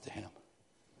 Comes to him.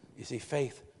 You see,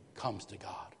 faith comes to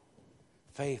God.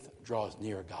 Faith draws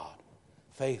near God.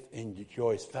 Faith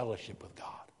enjoys fellowship with God.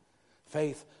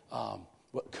 Faith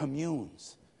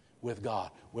communes with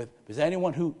God. Because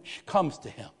anyone who comes to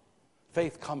him,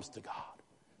 faith comes to God.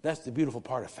 That's the beautiful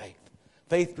part of faith.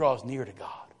 Faith draws near to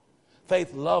God.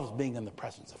 Faith loves being in the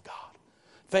presence of God.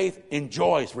 Faith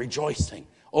enjoys rejoicing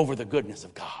over the goodness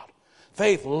of God.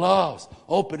 Faith loves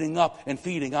opening up and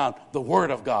feeding on the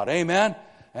Word of God. Amen?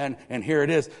 And here it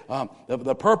is.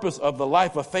 The purpose of the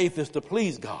life of faith is to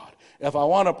please God. If I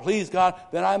want to please God,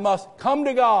 then I must come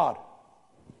to God.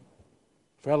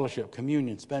 Fellowship,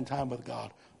 communion, spend time with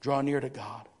God. Draw near to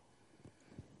God.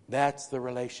 That's the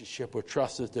relationship where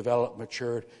trust is developed,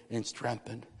 matured, and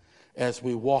strengthened. As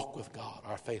we walk with God,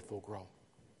 our faith will grow.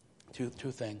 Two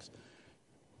things.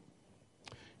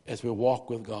 As we walk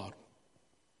with God.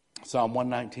 Psalm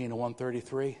 119 and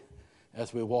 133,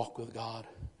 as we walk with God,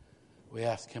 we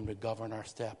ask him to govern our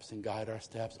steps and guide our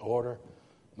steps. Order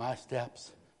my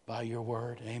steps by your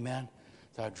word. Amen.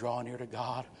 So I draw near to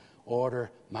God. Order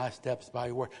my steps by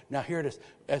your word. Now here it is.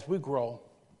 As we grow,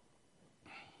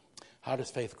 how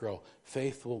does faith grow?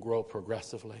 Faith will grow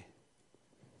progressively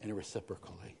and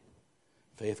reciprocally.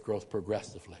 Faith grows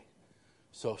progressively.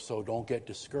 So don't get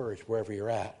discouraged wherever you're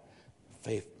at.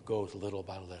 Faith goes little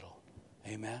by little.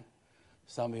 Amen.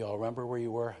 Some of y'all remember where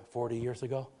you were 40 years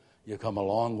ago? You've come a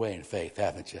long way in faith,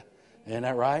 haven't you? Isn't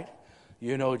that right?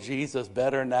 You know Jesus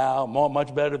better now,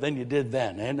 much better than you did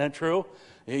then. Isn't that true?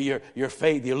 Your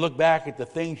faith, you look back at the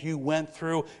things you went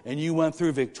through, and you went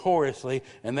through victoriously,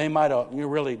 and they might have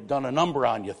really done a number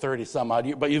on you, 30-some odd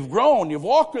years, but you've grown, you've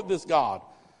walked with this God.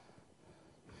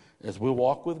 As we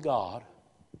walk with God,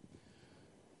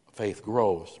 faith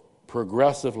grows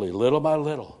progressively, little by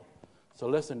little. So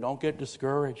listen, don't get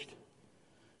discouraged.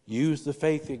 Use the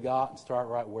faith you got and start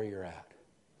right where you're at.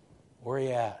 Where are you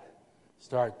at?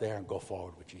 Start there and go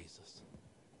forward with Jesus.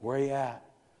 Where are you at?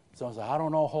 Someone says, I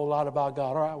don't know a whole lot about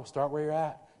God. All right, well, start where you're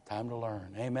at. Time to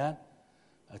learn. Amen?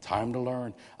 A time to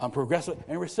learn. Progressively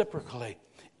and reciprocally.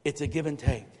 It's a give and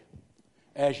take.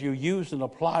 As you use and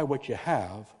apply what you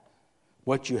have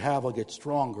will get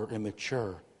stronger and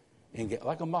mature and get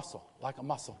like a muscle.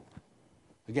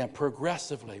 Again,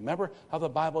 progressively. Remember how the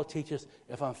Bible teaches,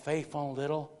 if I'm faithful in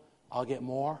little, I'll get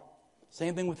more?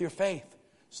 Same thing with your faith.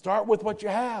 Start with what you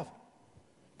have.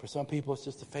 For some people, it's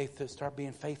just the faith to start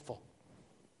being faithful.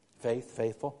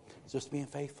 Faithful. It's just being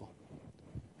faithful.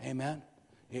 Amen?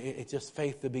 It's just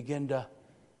faith to begin to,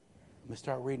 let me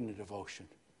start reading the devotion.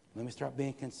 Let me start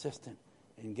being consistent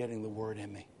in getting the word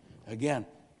in me. Again,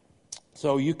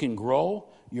 so you can grow.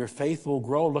 Your faith will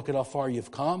grow. Look at how far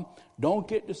you've come. Don't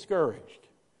get discouraged.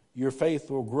 Your faith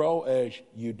will grow as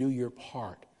you do your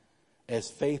part.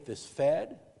 As faith is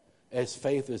fed, as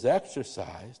faith is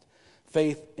exercised,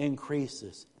 faith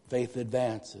increases, faith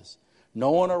advances.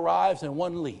 No one arrives in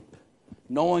one leap.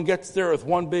 No one gets there with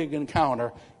one big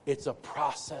encounter. It's a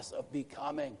process of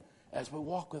becoming as we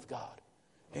walk with God.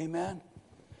 Amen?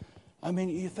 I mean,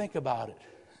 you think about it.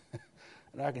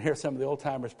 And I can hear some of the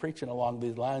old-timers preaching along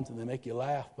these lines, and they make you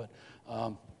laugh. But,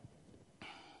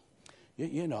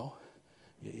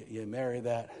 you marry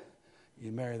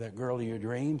that girl of your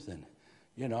dreams, and,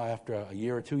 after a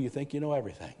year or two, you think you know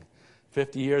everything.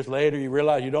 50 years later, you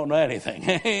realize you don't know anything.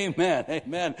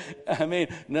 Amen. I mean,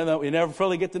 you never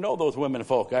fully get to know those women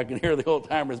folk. I can hear the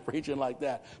old-timers preaching like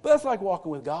that. But that's like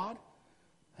walking with God.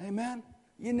 Amen.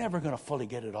 You're never going to fully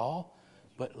get it all.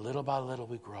 But little by little,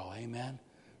 we grow. Amen.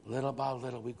 Little by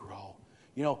little, we grow.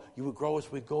 You would grow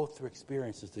as we go through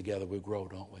experiences together. We grow,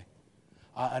 don't we?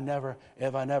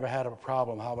 If I never had a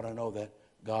problem, how would I know that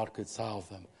God could solve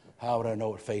them? How would I know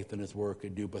what faith in His Word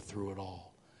could do but through it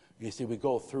all? You see, we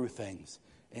go through things,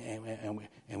 and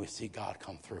we see God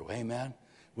come through. Amen?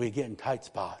 We get in tight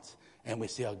spots, and we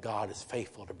see how God is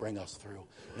faithful to bring us through.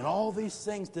 And all these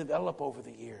things develop over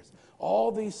the years.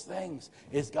 All these things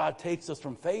is God takes us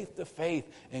from faith to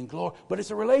faith in glory. But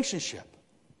it's a relationship.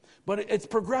 But it's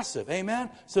progressive. Amen?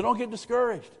 So don't get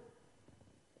discouraged.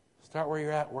 Start where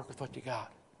you're at. Work with what you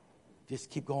got. Just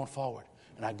keep going forward.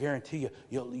 And I guarantee you,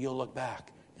 you'll look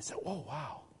back and say, oh,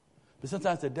 wow. But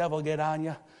sometimes the devil will get on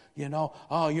you.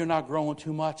 Oh, you're not growing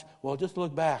too much. Well, just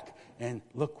look back and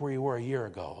look where you were a year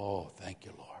ago. Oh, thank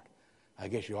you, Lord. I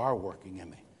guess you are working in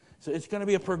me. So it's going to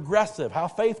be a progressive. How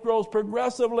faith grows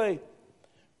progressively.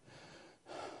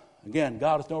 Again,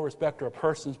 God is no respecter of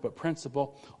persons, but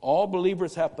principle. All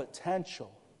believers have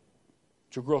potential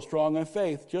to grow strong in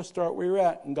faith. Just start where you're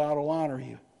at, and God will honor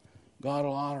you. God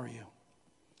will honor you.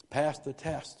 Pass the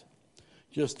test.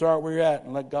 Just start where you're at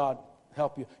and let God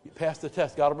help you. You pass the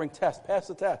test. God will bring tests. Pass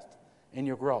the test, and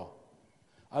you'll grow.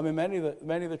 I mean, many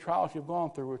of the trials you've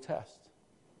gone through were tests.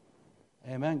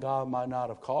 Amen. God might not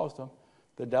have caused them.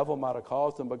 The devil might have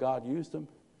caused them, but God used them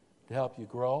to help you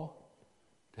grow,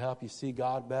 to help you see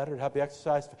God better, to help you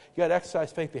exercise. You got to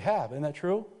exercise faith you have. Isn't that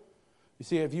true? You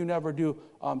see, if you never do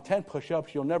 10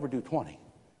 push-ups, you'll never do 20.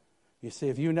 You see,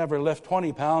 if you never lift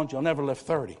 20 pounds, you'll never lift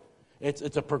 30.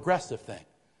 It's a progressive thing.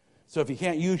 So if you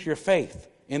can't use your faith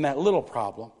in that little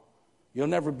problem, you'll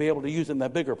never be able to use it in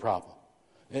that bigger problem.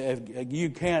 If you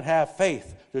can't have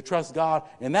faith to trust God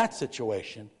in that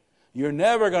situation, you're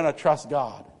never going to trust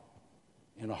God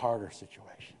in a harder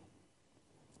situation.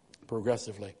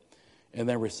 Progressively. And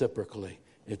then reciprocally.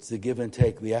 It's the give and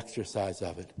take, the exercise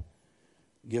of it.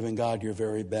 giving God your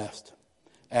very best.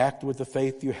 Act with the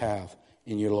faith you have,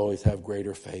 and you'll always have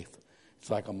greater faith. It's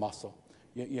like a muscle.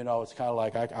 You know, it's kind of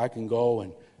like I can go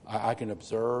and I can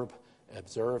observe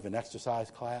an exercise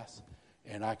class,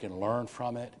 and I can learn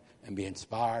from it and be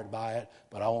inspired by it,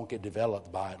 but I won't get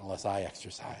developed by it unless I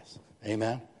exercise.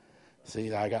 Amen?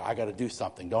 See, I got to do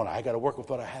something, don't I? I got to work with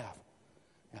what I have.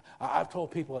 I've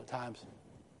told people at times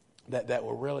that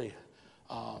were really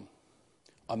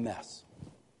a mess.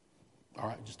 All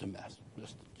right, just a mess.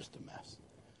 Just a mess.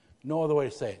 No other way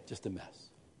to say it, just a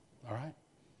mess. All right?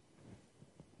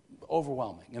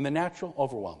 Overwhelming. In the natural,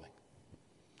 overwhelming.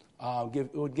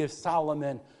 It would give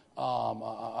Solomon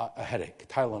a headache,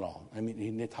 Tylenol. I mean,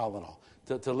 he needed Tylenol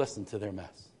to listen to their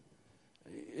mess.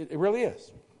 It really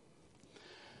is.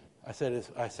 I say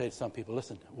to some people,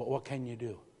 listen, what can you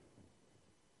do?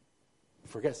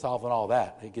 Forget solving all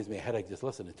that. It gives me a headache just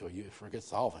listening to it. You forget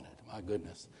solving it. My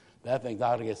goodness. That thing's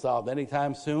not going to get solved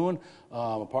anytime soon,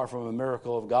 apart from a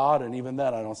miracle of God, and even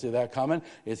then I don't see that coming.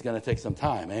 It's going to take some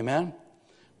time. Amen?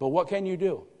 But what can you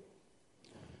do?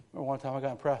 Remember one time I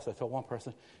got impressed. I told one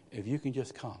person, if you can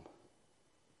just come,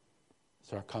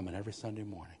 start coming every Sunday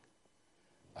morning,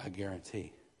 I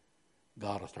guarantee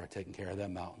God will start taking care of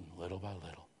that mountain little by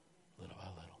little, little by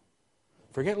little.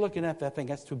 Forget looking at that thing.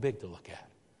 That's too big to look at.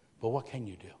 But what can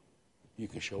you do? You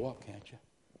can show up, can't you?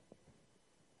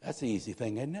 That's the easy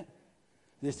thing, isn't it?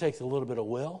 This takes a little bit of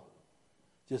will.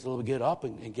 Just a little get up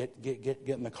and get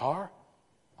in the car.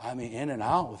 I mean, in and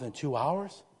out within 2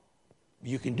 hours.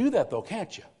 You can do that, though,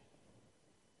 can't you?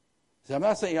 See, I'm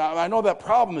not saying, I know that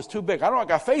problem is too big. I don't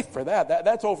got faith for that.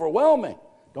 That's overwhelming.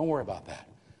 Don't worry about that.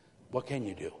 What can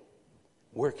you do?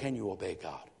 Where can you obey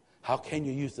God? How can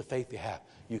you use the faith you have?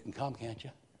 You can come, can't you?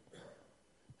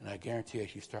 And I guarantee you,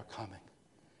 as you start coming,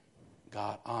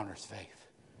 God honors faith.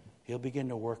 He'll begin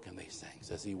to work in these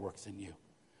things as he works in you.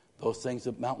 Those things,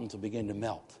 the mountains will begin to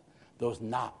melt. Those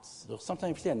knots.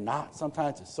 Sometimes you see a knot.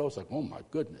 Sometimes it's like, oh my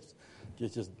goodness.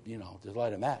 Just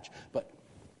light a match. But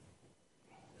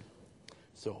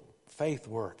so faith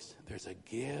works. There's a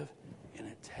give and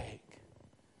a take.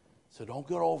 So don't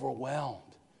get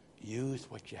overwhelmed. Use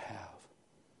what you have.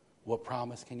 What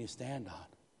promise can you stand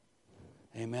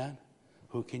on? Amen?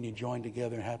 Who can you join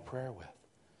together and have prayer with?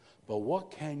 But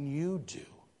what can you do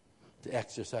to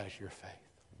exercise your faith?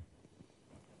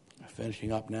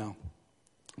 Finishing up now.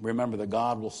 Remember that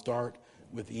God will start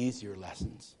with easier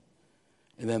lessons,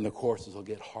 and then the courses will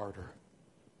get harder.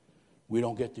 We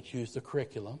don't get to choose the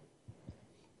curriculum.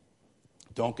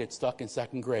 Don't get stuck in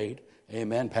second grade.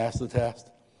 Amen. Pass the test.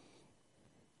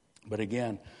 But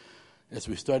again, as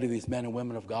we study these men and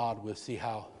women of God, we'll see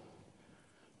how,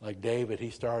 like David,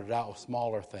 he started out with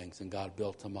smaller things and God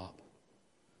built him up.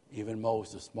 Even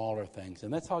Moses, smaller things.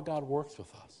 And that's how God works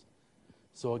with us.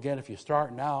 So again, if you're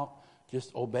starting out,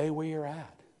 just obey where you're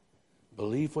at.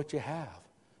 Believe what you have.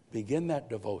 Begin that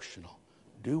devotional.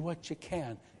 Do what you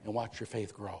can and watch your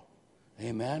faith grow.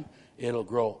 Amen? It'll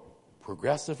grow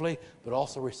progressively, but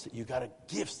also you got to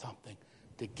give something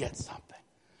to get something.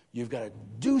 You've got to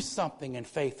do something in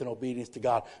faith and obedience to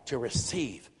God to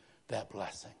receive that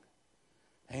blessing.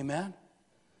 Amen?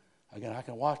 Again, I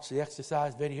can watch the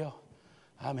exercise video.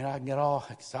 I mean, I can get all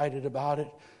excited about it.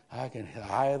 I can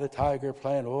Eye of the Tiger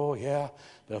playing, oh yeah.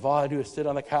 But if all I do is sit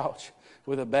on the couch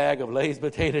with a bag of Lay's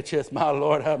potato chips, my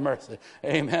Lord have mercy.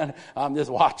 Amen. I'm just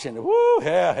watching. Woo,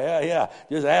 yeah.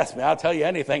 Just ask me. I'll tell you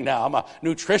anything now. I'm a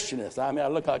nutritionist. I mean, I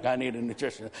look like I need a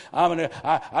nutritionist.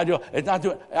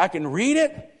 I can read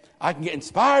it. I can get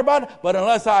inspired by it. But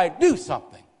unless I do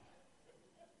something,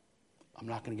 I'm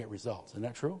not going to get results. Isn't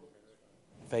that true?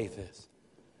 Faith is.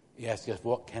 You ask us,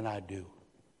 what can I do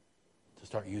to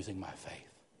start using my faith?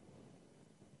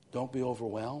 Don't be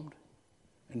overwhelmed.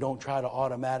 And don't try to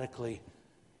automatically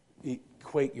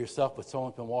equate yourself with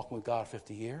someone who's been walking with God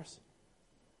 50 years.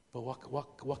 But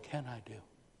what can I do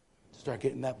to start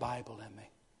getting that Bible in me?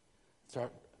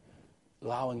 Start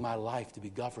allowing my life to be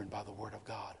governed by the Word of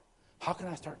God. How can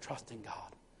I start trusting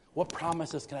God? What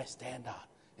promises can I stand on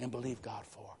and believe God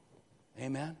for?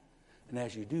 Amen? And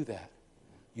as you do that,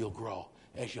 you'll grow.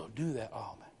 As you'll do that,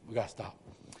 oh man, we got to stop.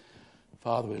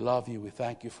 Father, we love you. We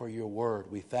thank you for your word.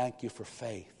 We thank you for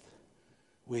faith.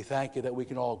 We thank you that we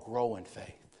can all grow in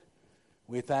faith.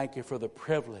 We thank you for the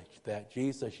privilege that,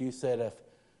 Jesus, you said if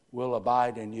we'll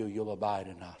abide in you, you'll abide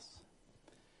in us.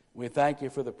 We thank you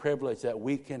for the privilege that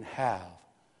we can have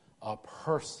a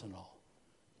personal,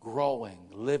 growing,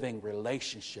 living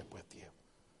relationship with you.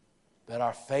 That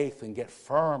our faith can get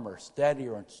firmer,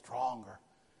 steadier, and stronger.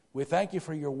 We thank you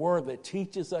for your word that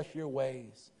teaches us your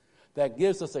ways, that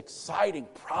gives us exciting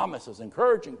promises,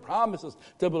 encouraging promises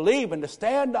to believe and to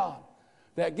stand on.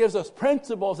 that gives us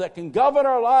principles that can govern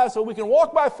our lives so we can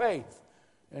walk by faith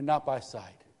and not by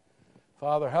sight.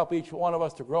 Father, help each one of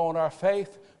us to grow in our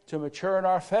faith, to mature in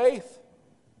our faith,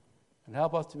 and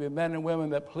help us to be men and women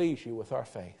that please you with our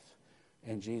faith.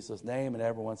 In Jesus' name, and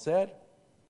everyone said...